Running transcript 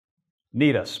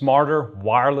Need a smarter,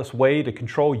 wireless way to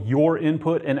control your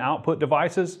input and output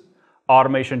devices?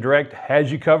 Automation Direct has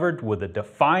you covered with the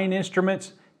DEFINE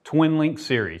Instruments Twin Link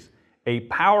series, a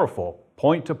powerful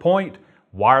point-to-point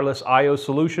wireless I/O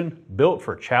solution built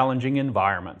for challenging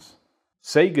environments.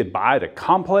 Say goodbye to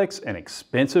complex and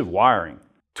expensive wiring.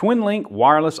 Twin Link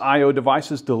wireless I/O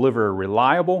devices deliver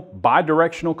reliable,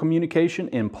 bidirectional communication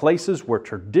in places where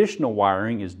traditional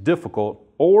wiring is difficult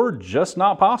or just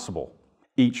not possible.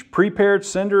 Each prepared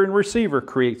sender and receiver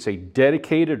creates a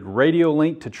dedicated radio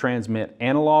link to transmit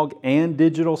analog and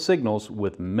digital signals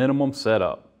with minimum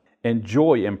setup.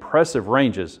 Enjoy impressive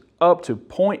ranges up to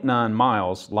 0.9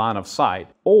 miles line of sight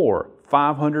or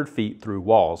 500 feet through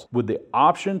walls, with the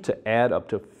option to add up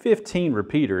to 15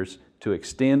 repeaters to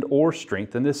extend or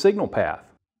strengthen the signal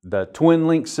path. The Twin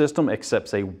Link system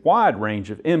accepts a wide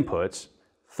range of inputs,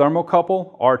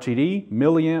 thermocouple, RTD,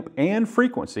 milliamp, and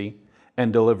frequency,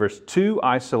 and delivers two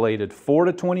isolated 4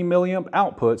 to 20 milliamp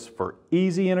outputs for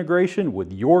easy integration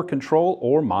with your control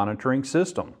or monitoring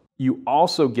system. You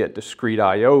also get discrete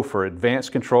I/O for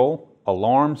advanced control,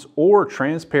 alarms, or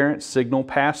transparent signal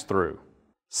pass-through.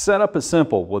 Setup is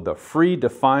simple with the free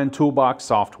DEFINE-TOOLBOX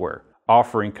software,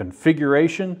 offering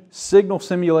configuration, signal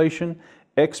simulation,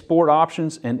 export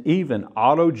options, and even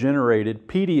auto-generated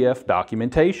PDF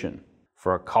documentation.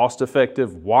 For a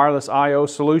cost-effective wireless I/O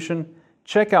solution,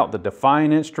 check out the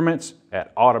DEFINE Instruments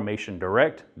at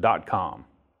AutomationDirect.com.